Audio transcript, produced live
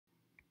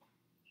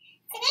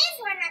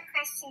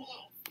question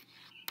is,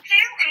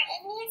 how are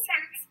igneous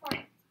rocks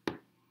formed?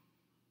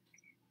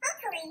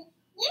 Hopefully,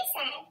 you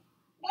said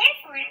they're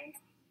formed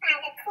by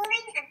the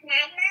cooling of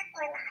magma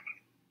or lava.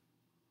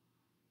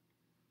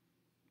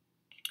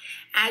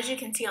 As you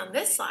can see on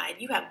this slide,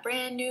 you have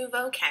brand new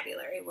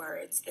vocabulary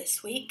words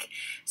this week,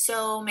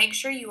 so make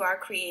sure you are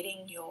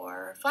creating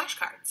your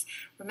flashcards.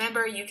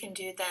 Remember, you can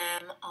do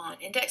them on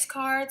index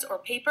cards or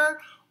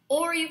paper,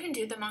 or you can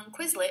do them on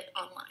Quizlet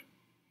online.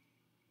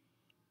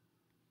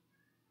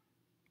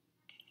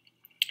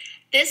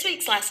 This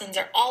week's lessons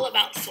are all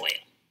about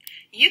soil.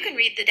 You can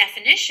read the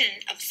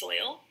definition of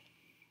soil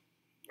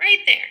right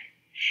there,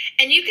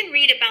 and you can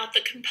read about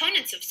the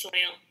components of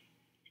soil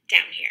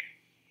down here.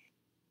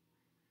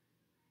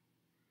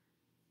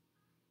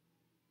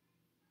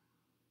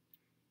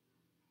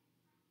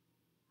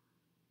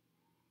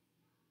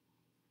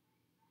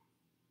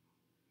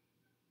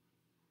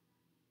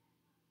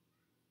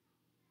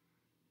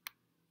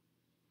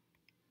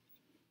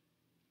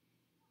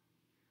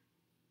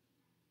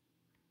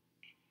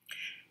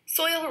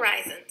 Soil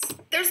horizons.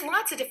 There's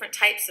lots of different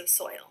types of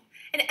soil,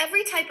 and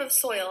every type of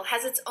soil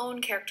has its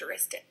own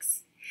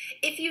characteristics.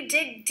 If you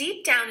dig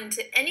deep down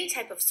into any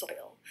type of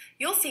soil,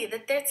 you'll see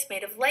that it's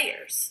made of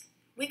layers.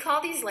 We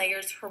call these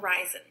layers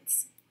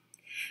horizons.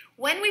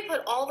 When we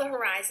put all the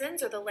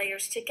horizons or the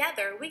layers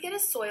together, we get a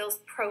soil's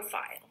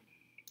profile.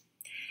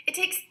 It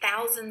takes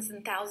thousands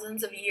and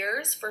thousands of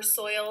years for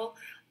soil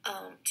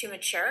to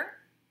mature,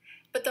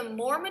 but the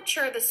more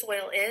mature the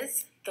soil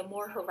is, the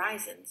more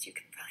horizons you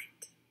can find.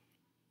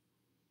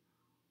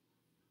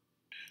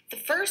 The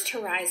first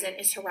horizon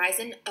is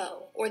horizon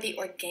O, or the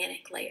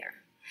organic layer.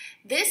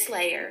 This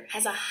layer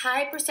has a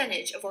high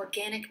percentage of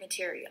organic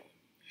material.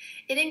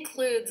 It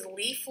includes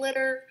leaf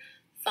litter,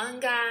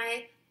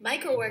 fungi,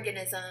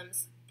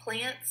 microorganisms,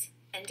 plants,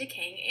 and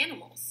decaying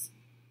animals.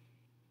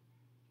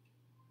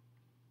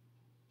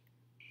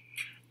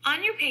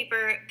 On your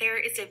paper, there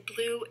is a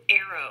blue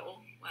arrow.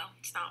 Well,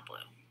 it's not blue.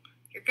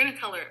 You're going to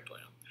color it blue.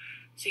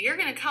 So you're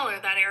going to color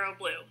that arrow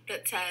blue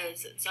that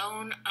says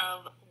zone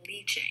of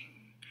leaching.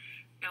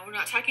 Now, we're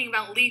not talking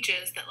about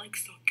leeches that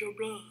suck your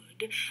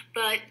blood,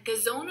 but the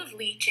zone of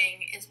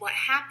leaching is what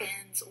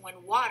happens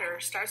when water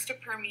starts to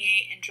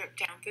permeate and drip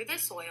down through the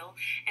soil,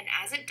 and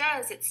as it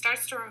does, it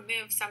starts to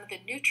remove some of the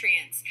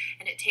nutrients,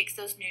 and it takes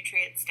those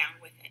nutrients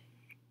down with it.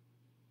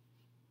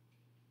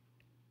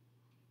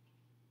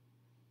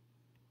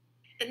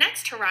 The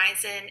next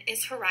horizon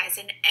is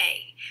horizon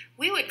A.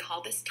 We would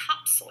call this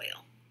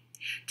topsoil.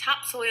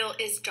 Topsoil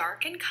is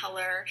dark in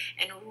color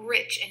and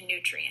rich in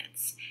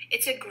nutrients.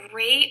 It's a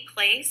great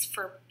place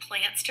for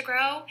plants to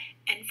grow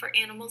and for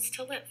animals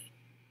to live.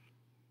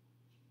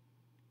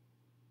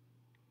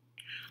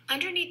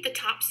 Underneath the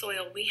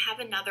topsoil, we have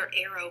another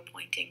arrow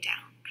pointing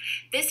down.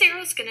 This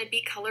arrow is going to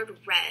be colored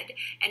red,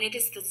 and it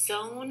is the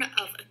zone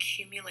of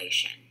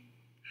accumulation.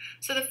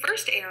 So the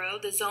first arrow,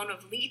 the zone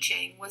of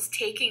leaching, was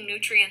taking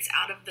nutrients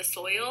out of the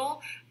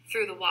soil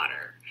through the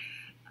water.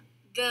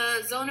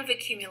 The zone of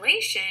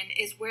accumulation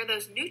is where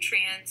those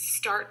nutrients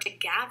start to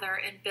gather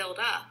and build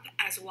up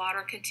as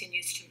water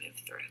continues to move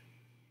through.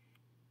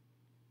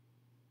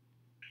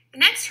 The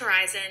next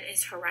horizon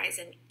is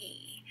horizon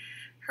E.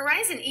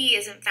 Horizon E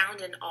isn't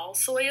found in all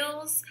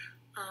soils.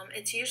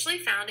 It's usually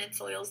found in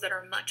soils that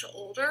are much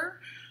older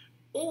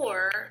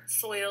or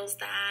soils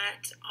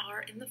that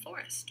are in the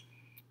forest.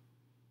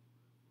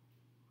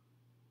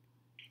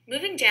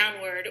 Moving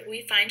downward,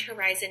 we find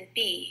horizon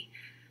B,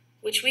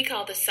 which we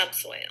call the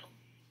subsoil.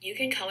 You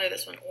can color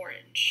this one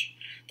orange.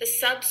 The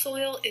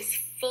subsoil is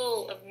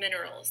full of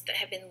minerals that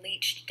have been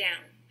leached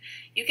down.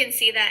 You can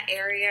see that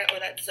area or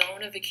that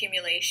zone of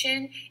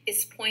accumulation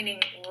is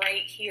pointing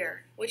right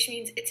here, which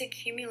means it's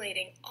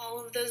accumulating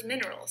all of those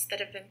minerals that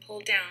have been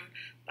pulled down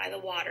by the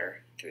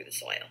water through the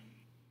soil.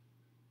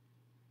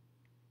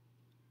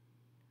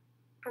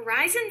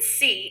 Horizon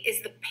C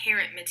is the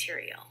parent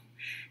material.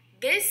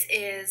 This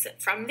is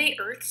from the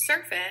Earth's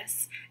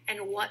surface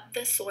and what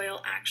the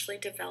soil actually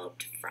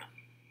developed from.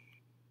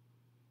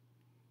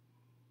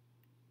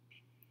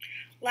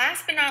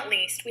 Last but not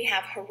least, we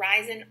have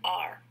horizon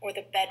R, or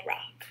the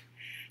bedrock.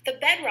 The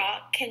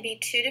bedrock can be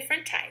two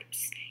different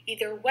types,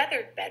 either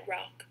weathered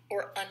bedrock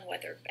or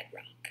unweathered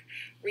bedrock.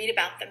 Read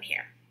about them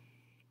here.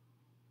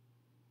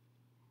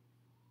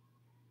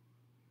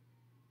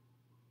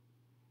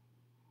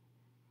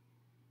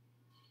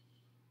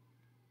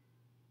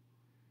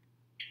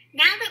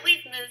 Now that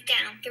we've moved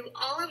down through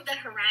all of the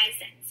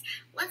horizons,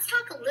 let's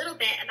talk a little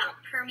bit about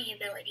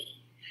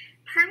permeability.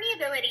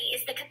 Permeability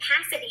is the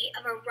capacity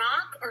of a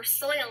rock or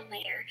soil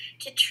layer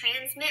to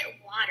transmit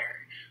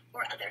water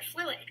or other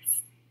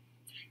fluids.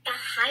 The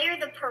higher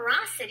the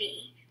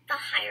porosity, the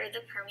higher the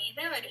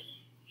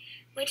permeability,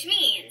 which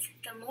means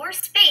the more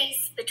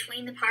space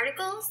between the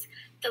particles,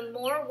 the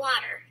more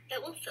water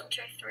that will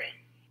filter through.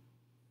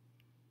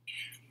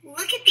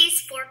 Look at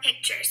these four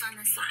pictures on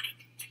the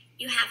slide.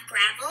 You have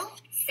gravel,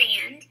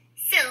 sand,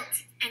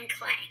 silt, and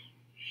clay.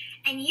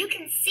 And you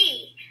can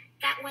see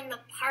that when the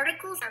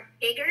particles are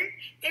bigger,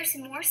 there's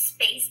more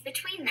space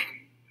between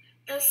them.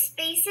 Those Those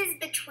spaces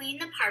between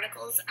the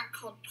particles are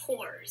called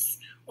pores,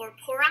 or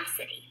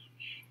porosity.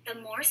 The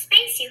more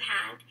space you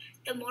have,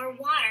 the more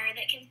water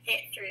that can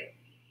fit through.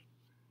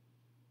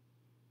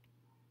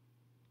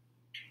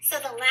 So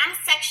the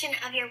last section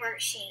of your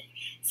worksheet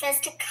says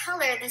to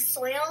color the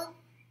soil,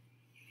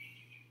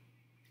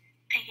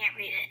 I can't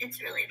read it,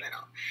 it's really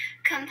little,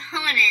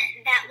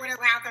 component that would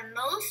allow the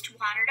most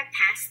water to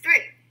pass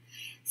through.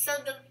 So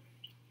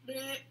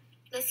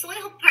the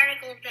soil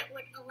particle that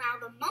would allow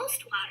the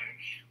most water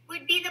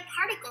would be the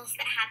particles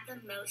that have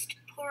the most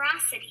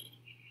porosity.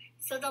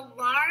 So the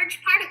large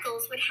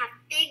particles would have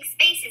big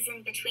spaces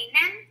in between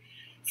them.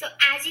 So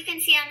as you can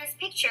see on this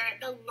picture,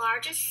 the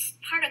largest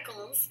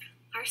particles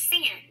are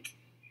sand.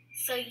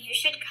 So you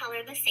should color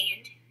the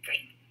sand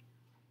green.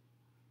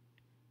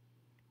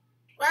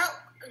 Well,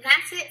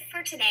 that's it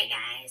for today,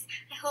 guys.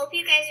 I hope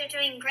you guys are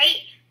doing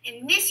great.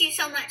 I miss you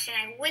so much, and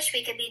I wish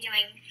we could be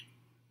doing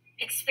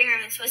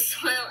experiments with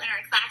soil in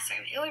our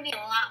classroom. It would be a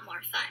lot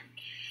more fun.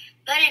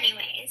 But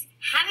anyways,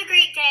 have a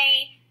great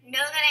day. Know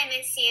that I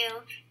miss you,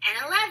 and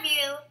I love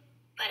you,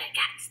 but I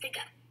got to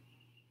go.